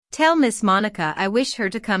Tell Miss Monica I wish her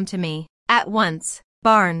to come to me, at once,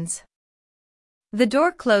 Barnes. The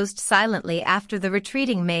door closed silently after the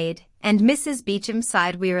retreating maid, and Mrs. Beecham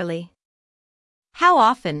sighed wearily. How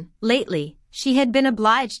often, lately, she had been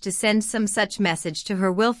obliged to send some such message to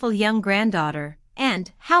her wilful young granddaughter,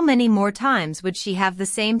 and how many more times would she have the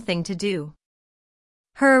same thing to do?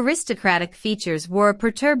 Her aristocratic features wore a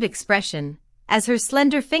perturbed expression, as her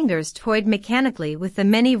slender fingers toyed mechanically with the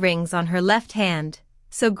many rings on her left hand,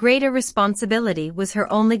 so great a responsibility was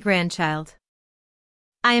her only grandchild.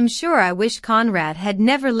 I am sure I wish Conrad had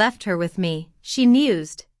never left her with me, she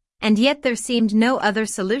mused, and yet there seemed no other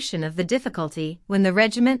solution of the difficulty when the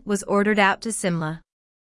regiment was ordered out to Simla.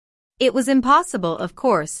 It was impossible, of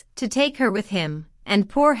course, to take her with him, and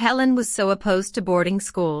poor Helen was so opposed to boarding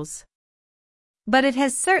schools. But it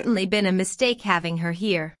has certainly been a mistake having her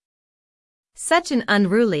here. Such an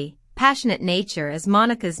unruly, passionate nature as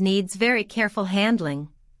Monica's needs very careful handling,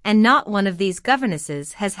 and not one of these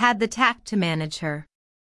governesses has had the tact to manage her.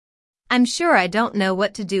 I'm sure I don't know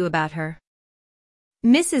what to do about her.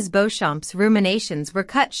 Mrs. Beauchamp's ruminations were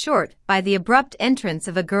cut short by the abrupt entrance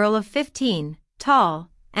of a girl of 15, tall,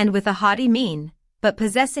 and with a haughty mien, but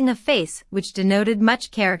possessing a face which denoted much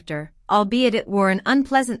character, albeit it wore an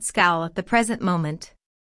unpleasant scowl at the present moment.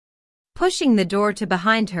 Pushing the door to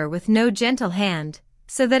behind her with no gentle hand,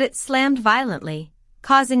 so that it slammed violently,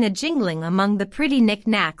 causing a jingling among the pretty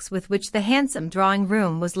knick-knacks with which the handsome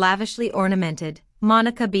drawing-room was lavishly ornamented,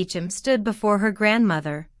 Monica Beecham stood before her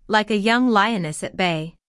grandmother, like a young lioness at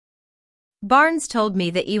bay. Barnes told me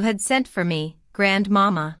that you had sent for me,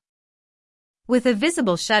 grandmamma. With a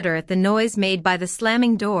visible shudder at the noise made by the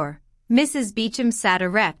slamming door, Mrs. Beecham sat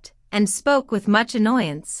erect, and spoke with much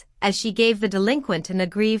annoyance, as she gave the delinquent an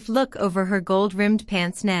aggrieved look over her gold-rimmed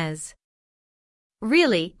pince-nez.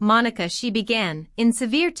 Really, Monica, she began, in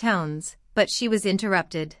severe tones, but she was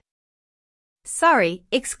interrupted. Sorry,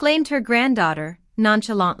 exclaimed her granddaughter,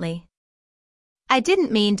 nonchalantly. I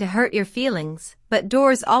didn't mean to hurt your feelings, but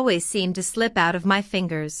doors always seem to slip out of my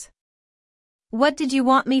fingers. What did you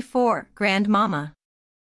want me for, grandmamma?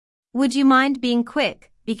 Would you mind being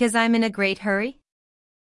quick, because I'm in a great hurry?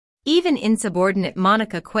 Even insubordinate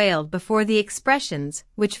Monica quailed before the expressions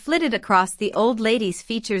which flitted across the old lady's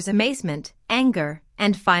features: amazement, anger,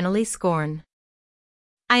 and finally scorn.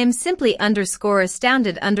 I am simply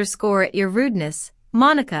astounded at your rudeness,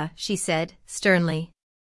 Monica, she said, sternly.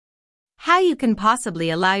 How you can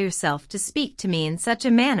possibly allow yourself to speak to me in such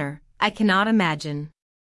a manner, I cannot imagine.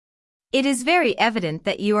 It is very evident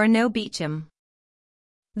that you are no Beecham.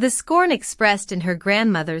 The scorn expressed in her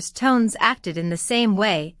grandmother's tones acted in the same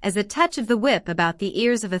way as a touch of the whip about the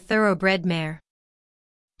ears of a thoroughbred mare.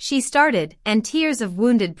 She started, and tears of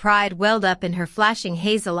wounded pride welled up in her flashing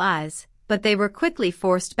hazel eyes, but they were quickly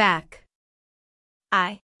forced back.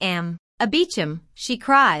 I am a Beecham, she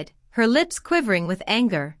cried, her lips quivering with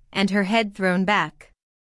anger, and her head thrown back.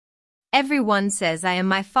 Everyone says I am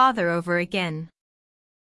my father over again.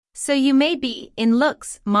 So you may be, in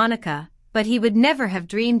looks, Monica, but he would never have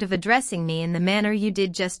dreamed of addressing me in the manner you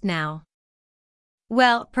did just now.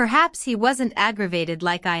 Well, perhaps he wasn't aggravated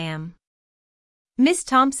like I am. Miss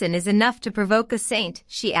Thompson is enough to provoke a saint,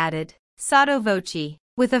 she added, sotto voce,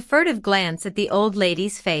 with a furtive glance at the old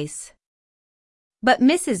lady's face. But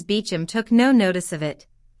Mrs. Beecham took no notice of it.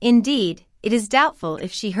 Indeed, it is doubtful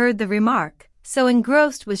if she heard the remark, so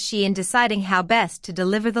engrossed was she in deciding how best to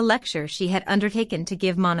deliver the lecture she had undertaken to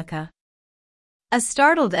give Monica. A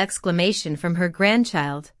startled exclamation from her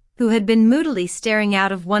grandchild, who had been moodily staring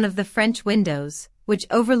out of one of the French windows, which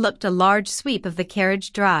overlooked a large sweep of the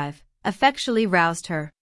carriage drive, effectually roused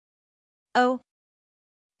her. Oh!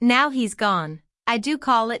 Now he's gone. I do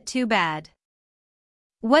call it too bad.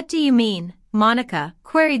 What do you mean, Monica?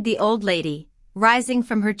 Queried the old lady, rising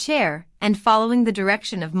from her chair and following the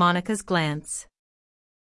direction of Monica's glance.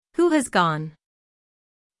 Who has gone?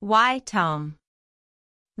 Why, Tom.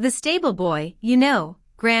 The stable boy, you know,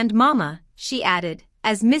 grandmamma, she added,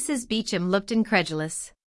 as Mrs. Beecham looked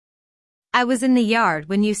incredulous. I was in the yard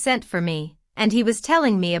when you sent for me, and he was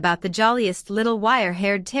telling me about the jolliest little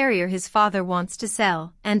wire-haired terrier his father wants to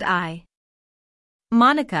sell, and I...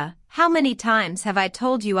 Monica, how many times have I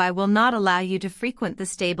told you I will not allow you to frequent the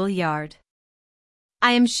stable yard?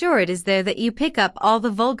 I am sure it is there that you pick up all the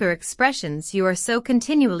vulgar expressions you are so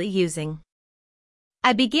continually using.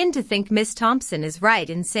 I begin to think Miss Thompson is right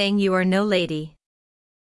in saying you are no lady.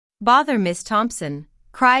 Bother Miss Thompson,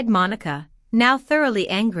 cried Monica, now thoroughly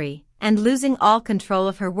angry, and losing all control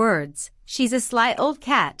of her words. She's a sly old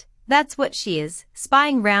cat, that's what she is,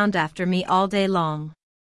 spying round after me all day long.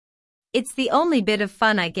 It's the only bit of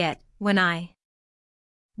fun I get, when I...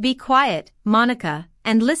 Be quiet, Monica,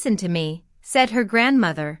 and listen to me," said her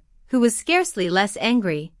grandmother, who was scarcely less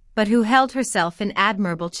angry, but who held herself in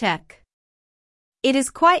admirable check. "It is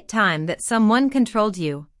quite time that someone controlled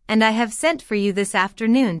you, and I have sent for you this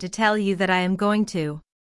afternoon to tell you that I am going to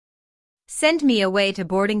send me away to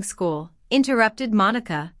boarding school," interrupted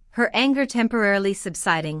Monica, her anger temporarily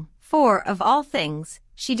subsiding, for, of all things,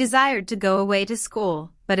 she desired to go away to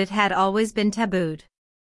school, but it had always been tabooed.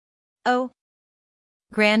 "Oh,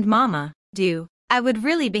 Grandmama, do, I would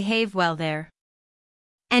really behave well there."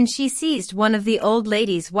 And she seized one of the old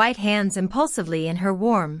lady's white hands impulsively in her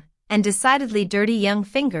warm and decidedly dirty young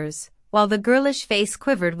fingers, while the girlish face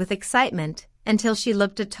quivered with excitement until she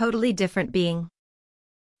looked a totally different being.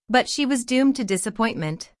 But she was doomed to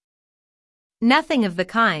disappointment. "Nothing of the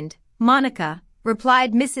kind, Monica,"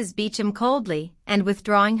 replied Mrs. Beecham coldly and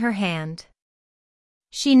withdrawing her hand.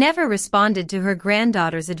 She never responded to her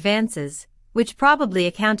granddaughter's advances, which probably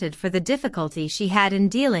accounted for the difficulty she had in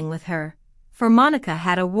dealing with her, for Monica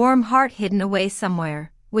had a warm heart hidden away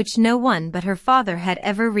somewhere, which no one but her father had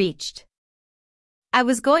ever reached. "I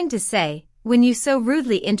was going to say, when you so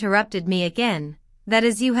rudely interrupted me again, that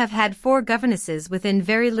as you have had 4 governesses within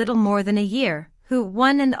very little more than a year, who,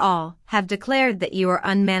 one and all, have declared that you are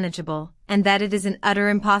unmanageable, and that it is an utter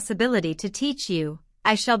impossibility to teach you,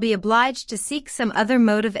 I shall be obliged to seek some other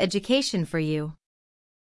mode of education for you."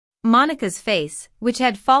 Monica's face, which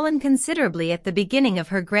had fallen considerably at the beginning of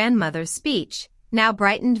her grandmother's speech, now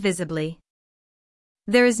brightened visibly.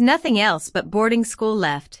 "There is nothing else but boarding school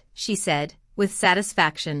left," she said, with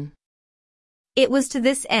satisfaction. It was to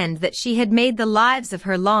this end that she had made the lives of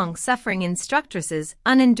her long-suffering instructresses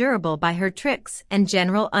unendurable by her tricks and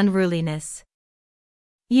general unruliness.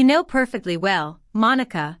 "You know perfectly well,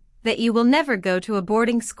 Monica, that you will never go to a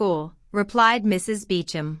boarding school," replied Mrs.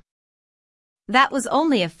 Beecham. "That was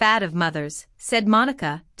only a fad of Mother's," said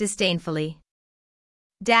Monica, disdainfully.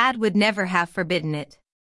 "Dad would never have forbidden it.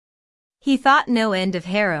 He thought no end of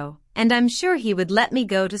Harrow, and I'm sure he would let me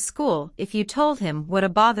go to school if you told him what a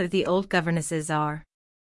bother the old governesses are.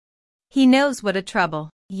 He knows what a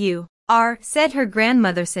trouble you are," said her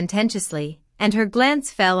grandmother sententiously, and her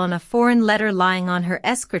glance fell on a foreign letter lying on her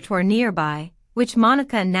escritoire nearby, which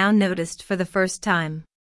Monica now noticed for the first time.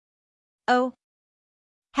 "Oh,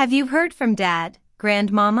 have you heard from Dad,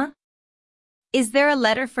 Grandmama? Is there a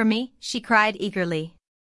letter for me?" she cried eagerly.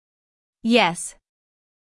 "Yes.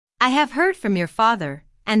 I have heard from your father,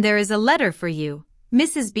 and there is a letter for you,"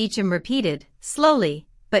 Mrs. Beecham repeated, slowly,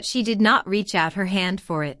 but she did not reach out her hand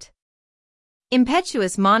for it.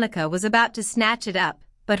 Impetuous Monica was about to snatch it up,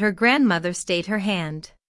 but her grandmother stayed her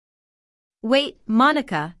hand. "Wait,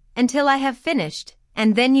 Monica, until I have finished,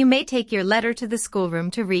 and then you may take your letter to the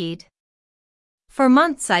schoolroom to read. For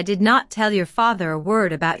months I did not tell your father a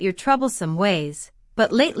word about your troublesome ways,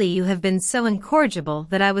 but lately you have been so incorrigible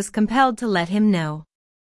that I was compelled to let him know.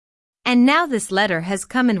 And now this letter has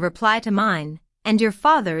come in reply to mine, and your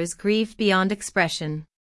father is grieved beyond expression.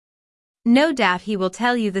 No doubt he will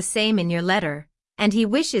tell you the same in your letter, and he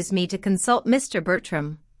wishes me to consult Mr.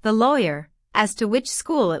 Bertram, the lawyer, as to which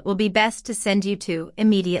school it will be best to send you to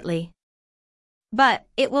immediately. But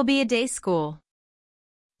it will be a day school.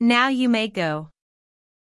 Now you may go."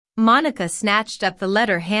 Monica snatched up the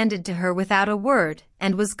letter handed to her without a word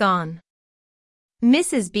and was gone.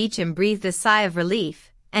 Mrs. Beecham breathed a sigh of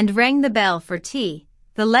relief and rang the bell for tea.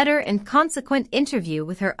 The letter and consequent interview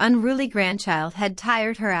with her unruly grandchild had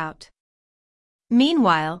tired her out.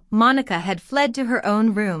 Meanwhile, Monica had fled to her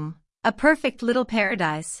own room, a perfect little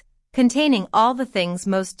paradise, containing all the things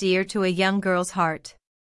most dear to a young girl's heart.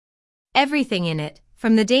 Everything in it,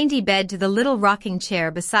 from the dainty bed to the little rocking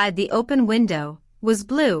chair beside the open window, was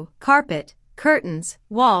blue. Carpet, curtains,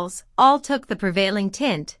 walls, all took the prevailing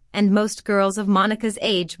tint, and most girls of Monica's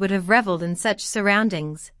age would have reveled in such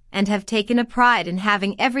surroundings, and have taken a pride in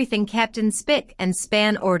having everything kept in spick and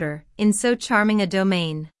span order, in so charming a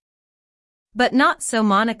domain. But not so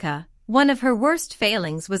Monica. One of her worst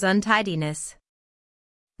failings was untidiness.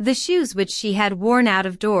 The shoes which she had worn out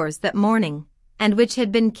of doors that morning, and which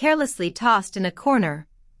had been carelessly tossed in a corner,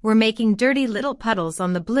 were making dirty little puddles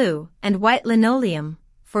on the blue and white linoleum,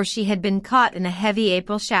 for she had been caught in a heavy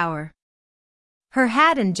April shower. Her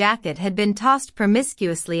hat and jacket had been tossed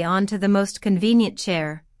promiscuously onto the most convenient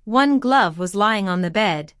chair. One glove was lying on the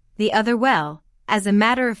bed, the other well, as a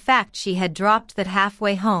matter of fact she had dropped that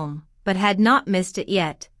halfway home, but had not missed it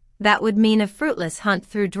yet. That would mean a fruitless hunt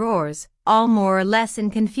through drawers, all more or less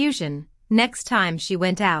in confusion, next time she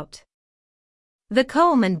went out. The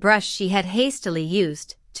comb and brush she had hastily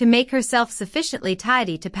used to make herself sufficiently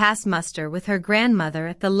tidy to pass muster with her grandmother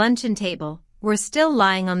at the luncheon table were still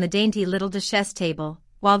lying on the dainty little duchesse table,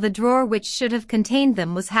 while the drawer which should have contained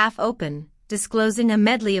them was half open, disclosing a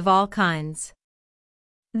medley of all kinds.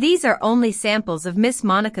 These are only samples of Miss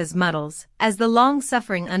Monica's muddles, as the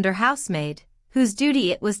long-suffering under-housemaid, whose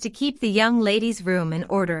duty it was to keep the young lady's room in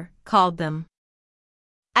order, called them.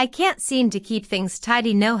 "I can't seem to keep things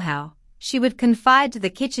tidy nohow," she would confide to the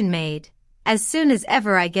kitchen maid. "As soon as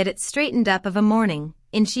ever I get it straightened up of a morning,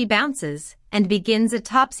 in she bounces, and begins a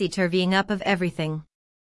topsy-turvying up of everything."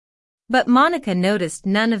 But Monica noticed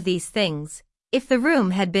none of these things. If the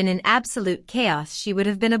room had been in absolute chaos she would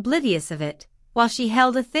have been oblivious of it, while she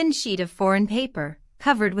held a thin sheet of foreign paper,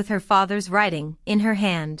 covered with her father's writing, in her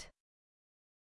hand.